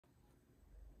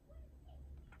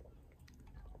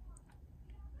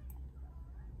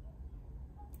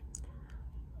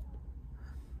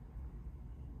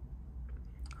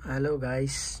Hello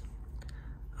guys,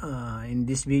 in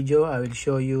this video I will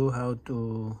show you how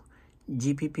to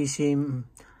GPP SIM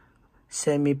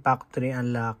semi-factory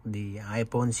unlock the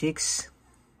iPhone 6.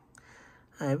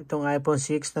 Itong iPhone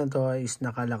 6 na to is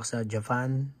nakalock sa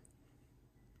Japan.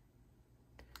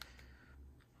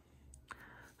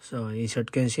 So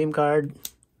insert ko yung SIM card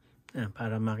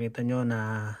para makita nyo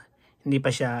na hindi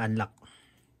pa siya unlock.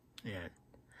 Ayan.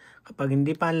 Kapag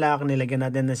hindi pa unlock, nilagyan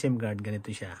natin ng SIM card,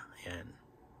 ganito siya. Ayan.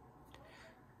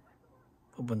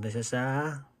 Pupunta siya sa,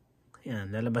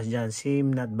 ayan, lalabas dyan,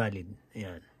 SIM not valid.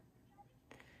 Ayan.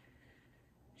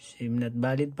 SIM not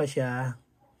valid pa siya.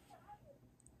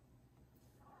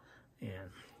 Ayan.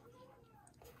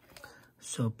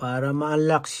 So, para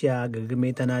ma-unlock siya,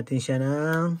 gagamitan natin siya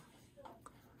ng,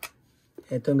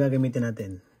 itong gagamitin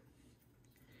natin.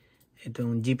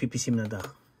 Itong GPP SIM na to.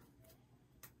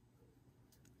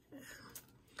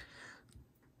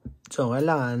 So,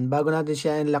 kailangan, bago natin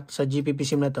siya unlock sa GPP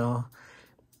SIM na to,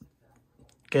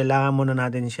 kailangan muna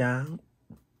natin siya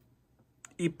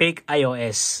i-fake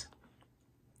iOS.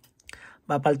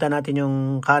 Papalitan natin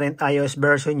yung current iOS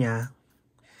version niya.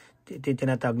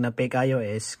 Tinatawag na fake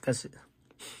iOS. Kasi,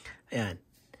 ayan.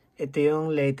 Ito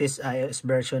yung latest iOS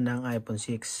version ng iPhone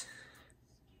 6.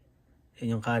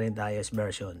 Yan yung current iOS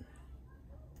version.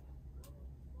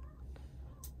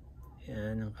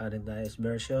 Yan ang current iOS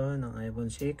version ng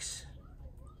iPhone 6.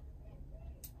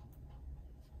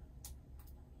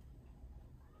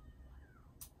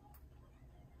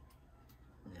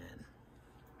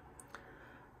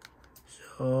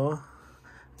 So,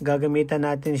 gagamitan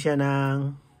natin siya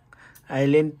ng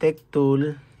iLintek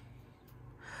tool.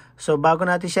 So, bago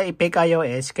natin siya i-fake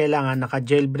iOS, kailangan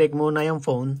naka-jailbreak muna yung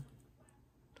phone.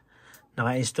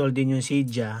 Naka-install din yung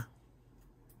Cydia.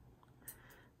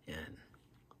 Yan.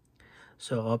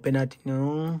 So, open natin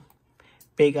yung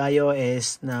fake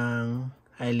iOS ng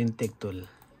iLintek tool.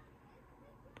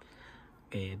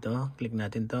 Okay, ito. Click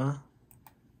natin to.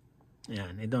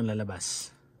 Yan, ito ang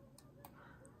lalabas.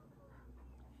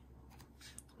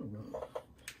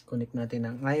 Connect natin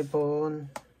ang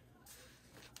iPhone.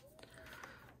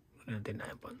 Connect natin ang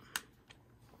iPhone.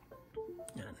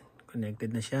 Yan.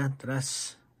 Connected na siya.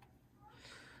 Trust.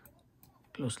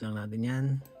 Close lang natin yan.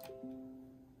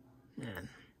 Yan.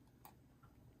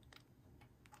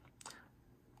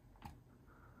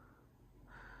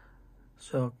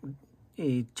 So,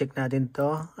 i-check natin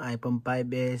to. iPhone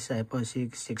 5s, iPhone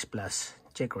 6, 6 Plus.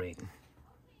 Check ring.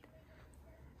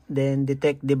 Then,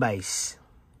 detect device.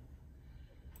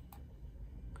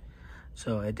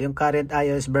 So, ito yung current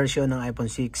iOS version ng iPhone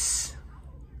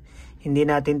 6. Hindi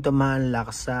natin ito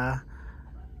ma-unlock sa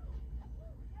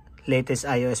latest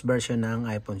iOS version ng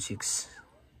iPhone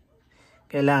 6.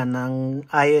 Kailangan, ang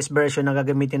iOS version na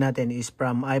gagamitin natin is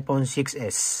from iPhone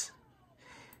 6s.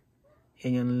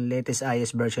 Yan yung latest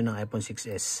iOS version ng iPhone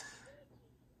 6s.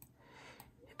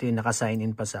 Ito yung naka-sign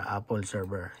in pa sa Apple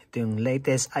server. Ito yung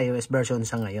latest iOS version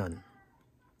sa ngayon.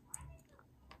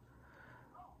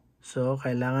 So,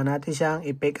 kailangan natin siyang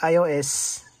i-fake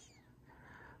iOS.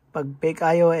 Pag fake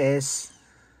iOS,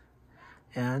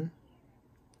 yan,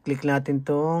 click natin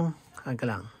itong,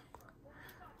 lang.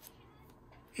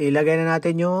 Ilagay na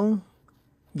natin yung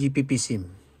GPP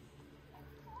SIM.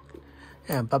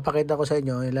 Yan, papakita ko sa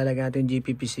inyo, ilalagay natin yung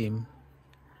GPP SIM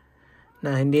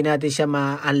na hindi natin siya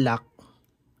ma-unlock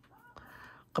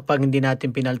kapag hindi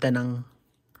natin pinalitan ng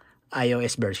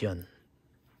iOS version.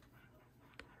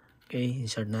 Okay,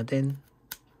 insert natin.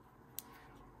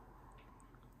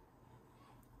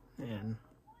 Ayan.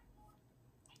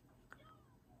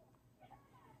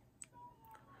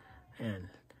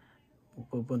 Ayan.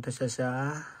 Pupunta siya sa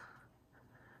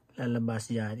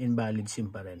lalabas dyan. Invalid SIM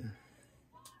pa rin.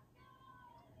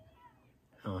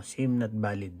 Oh, SIM not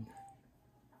valid.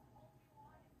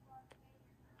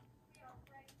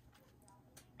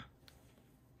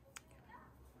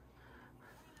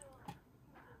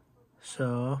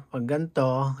 So, pag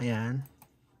ganito, ayan,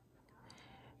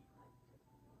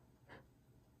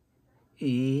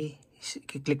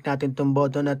 i-click natin itong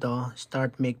button na to,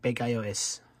 start make fake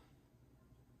iOS.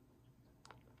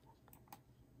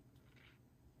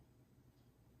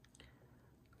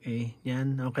 Okay,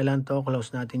 yan, okay lang to,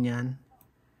 close natin yan.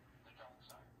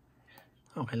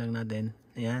 Okay lang natin,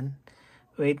 ayan.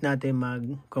 Wait natin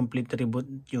mag-complete reboot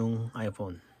yung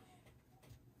iPhone.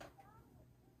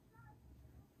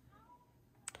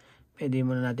 Pwede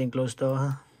muna natin close to,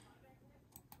 ha.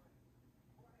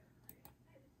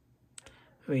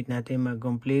 Wait natin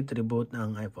mag-complete reboot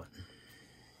ng iPhone.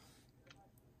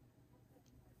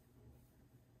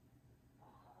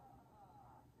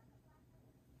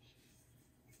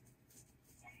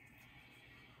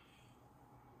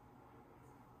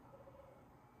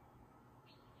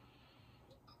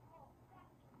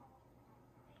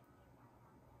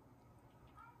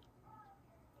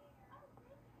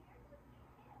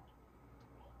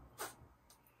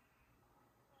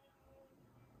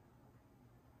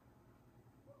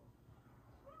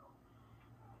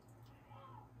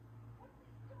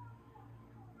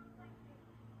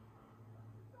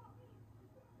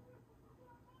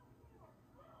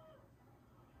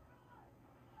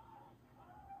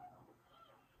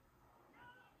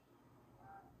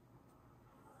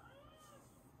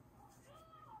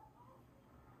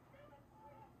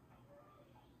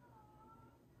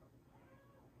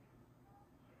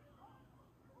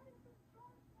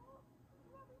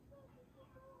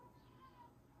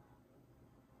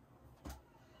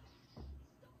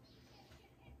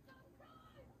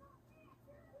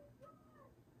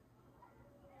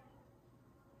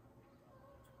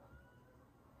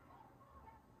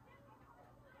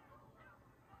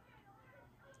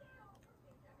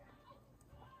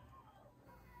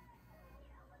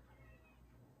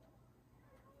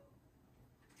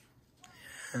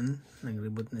 Yan,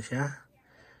 nag-reboot na siya.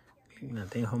 Click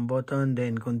natin yung home button,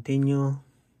 then continue.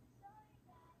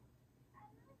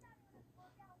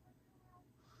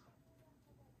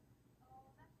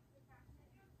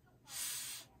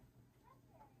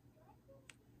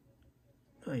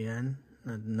 So, ayan.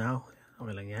 Not now.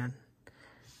 Okay lang yan.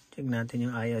 Check natin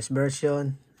yung iOS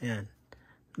version. Ayan.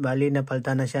 Bali,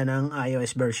 napalitan na siya ng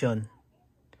iOS version.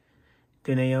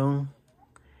 Ito na yung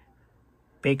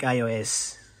fake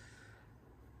iOS.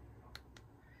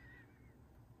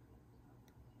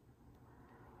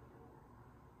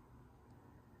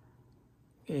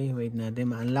 Okay, wait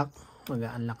natin ma-unlock.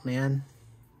 Mag-unlock na yan.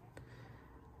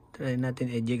 Try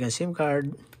natin eject ang SIM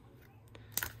card.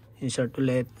 Insert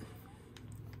ulit.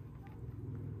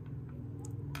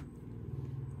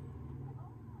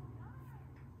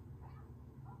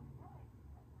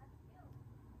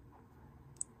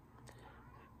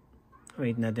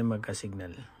 Wait natin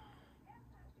magka-signal.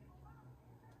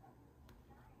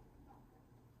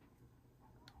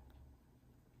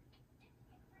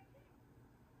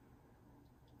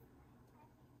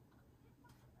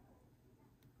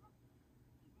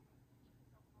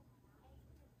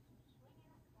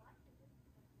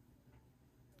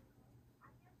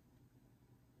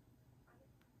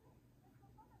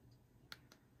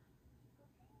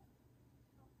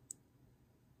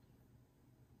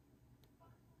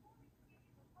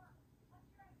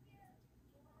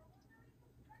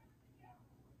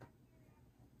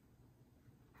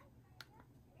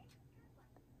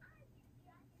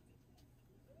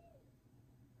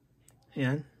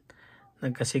 Ayan.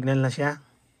 Nagka-signal na siya.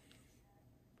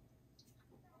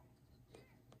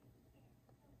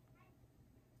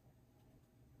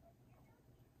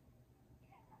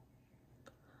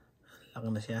 Lock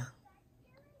na siya.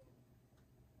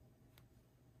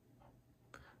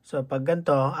 So, pag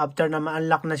ganito, after na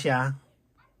ma-unlock na siya,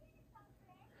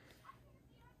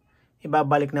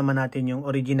 ibabalik naman natin yung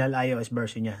original iOS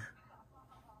version niya.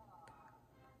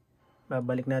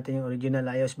 Babalik natin yung original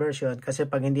iOS version kasi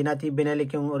pag hindi natin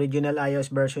binalik yung original iOS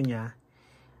version niya,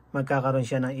 magkakaroon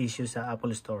siya ng issue sa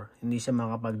Apple Store. Hindi siya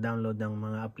makapag-download ng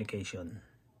mga application.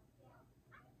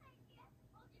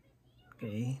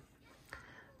 Okay.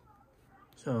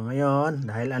 So, ngayon,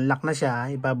 dahil unlock na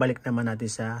siya, ibabalik naman natin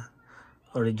sa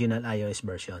original iOS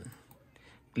version.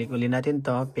 Click ulit natin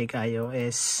to, fake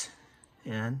iOS.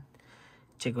 Ayan.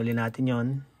 Check ulit natin yon.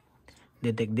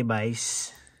 Detect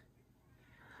device.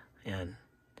 Ayan.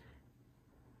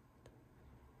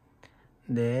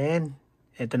 Then,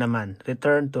 ito naman.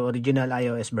 Return to original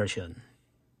iOS version.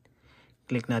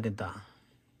 Click natin to.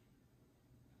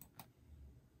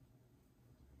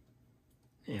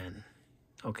 Ayan.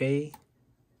 Okay.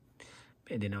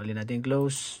 Pwede na ulit natin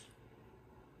close.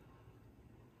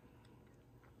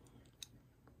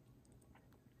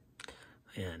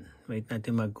 Ayan. Wait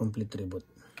natin mag-complete reboot.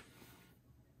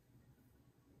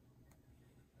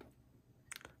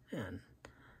 Ayan.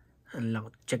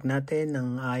 Unlock. Check natin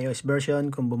ng iOS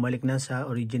version kung bumalik na sa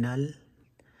original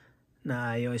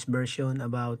na iOS version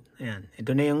about. Ayan.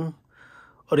 Ito na yung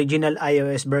original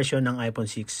iOS version ng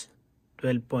iPhone 6.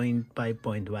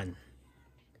 12.5.1.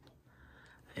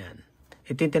 Ayan.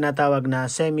 Ito yung tinatawag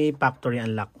na semi-factory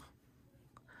unlock.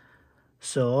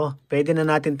 So, pwede na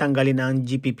natin tanggalin ang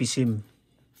GPP SIM.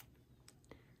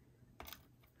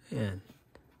 Ayan.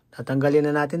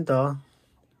 Tatanggalin na natin to.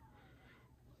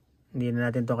 Hindi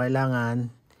na natin to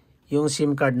kailangan. Yung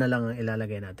SIM card na lang ang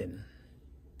ilalagay natin.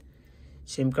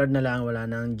 SIM card na lang, wala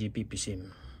nang GPP SIM.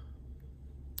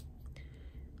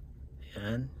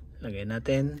 Ayan. Lagay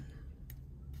natin.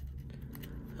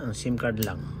 Ang SIM card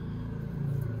lang.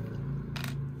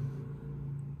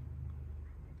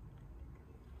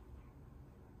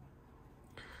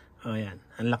 O ayan.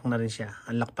 Unlock na rin siya.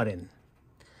 Unlock pa rin.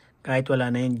 Kahit wala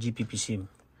na yung GPP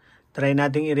SIM. Try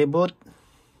natin i-reboot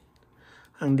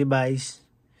ang device.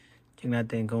 Check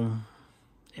natin kung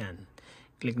ayan.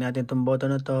 Click natin itong button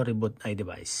na to, reboot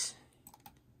iDevice.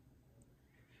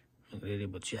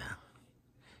 Nagre-reboot siya.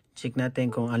 Check natin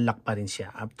kung unlock pa rin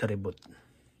siya after reboot.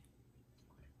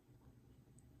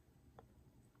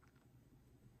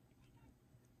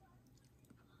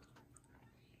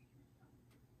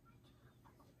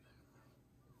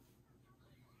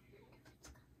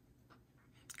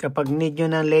 Kapag need nyo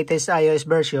ng latest iOS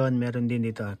version, meron din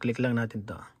dito. Click lang natin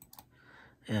to.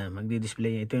 Ayan,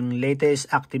 magdi-display. Ito yung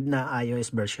latest active na iOS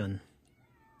version.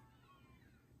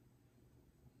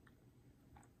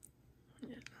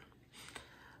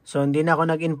 So, hindi na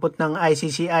ako nag-input ng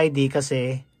ICC ID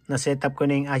kasi na-setup ko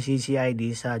na yung ICC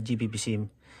ID sa GPP SIM.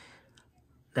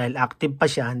 Dahil active pa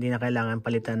siya, hindi na kailangan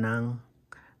palitan ng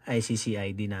ICC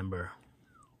ID number.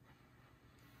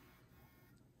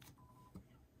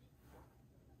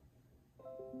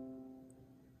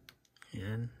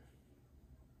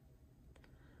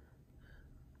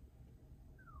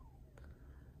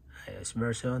 iOS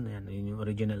version. Ayan, yun yung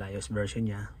original iOS version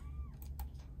niya.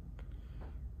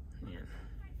 Ayan.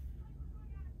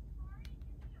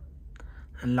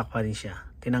 Unlock pa rin siya.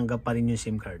 Tinanggap pa rin yung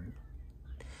SIM card.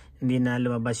 Hindi na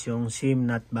lumabas yung SIM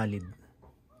not valid.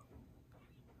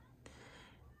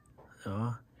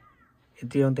 So,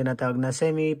 ito yung tinatawag na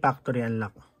semi-factory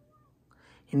unlock.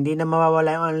 Hindi na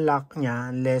mawawala yung unlock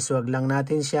niya unless wag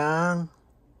nating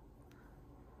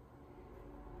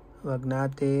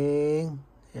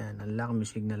yan, unlock, may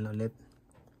signal ulit.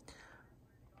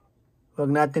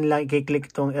 Wag natin lang i-click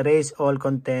itong erase all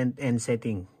content and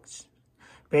settings.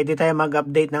 Pwede tayo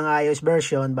mag-update ng iOS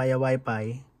version via Wi-Fi.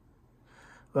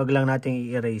 Wag lang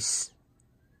nating i-erase.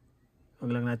 Wag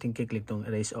lang nating i-click itong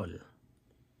erase all.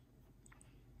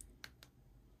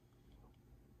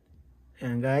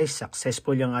 Ayan guys,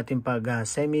 successful yung ating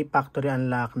semi-factory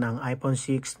unlock ng iPhone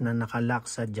 6 na nakalock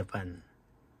sa Japan.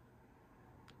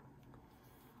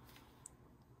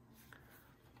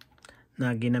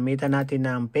 Na ginamitan natin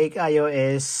ng fake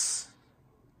iOS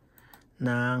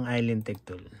ng iLintek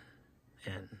tool.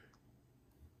 Ayan.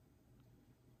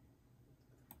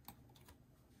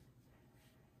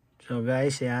 So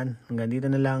guys, yan. Hanggang dito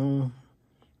na lang.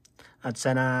 At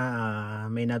sana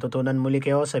may natutunan muli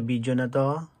kayo sa video na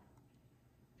to.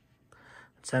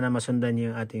 At sana masundan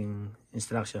niyo yung ating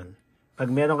instruction.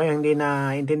 Pag meron kayong hindi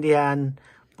naintindihan,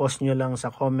 post nyo lang sa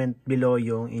comment below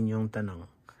yung inyong tanong.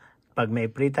 Pag may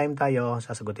free time tayo,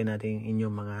 sasagutin natin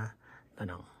inyong mga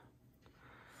tanong.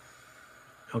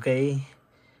 Okay?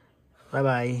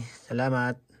 Bye-bye.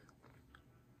 Salamat.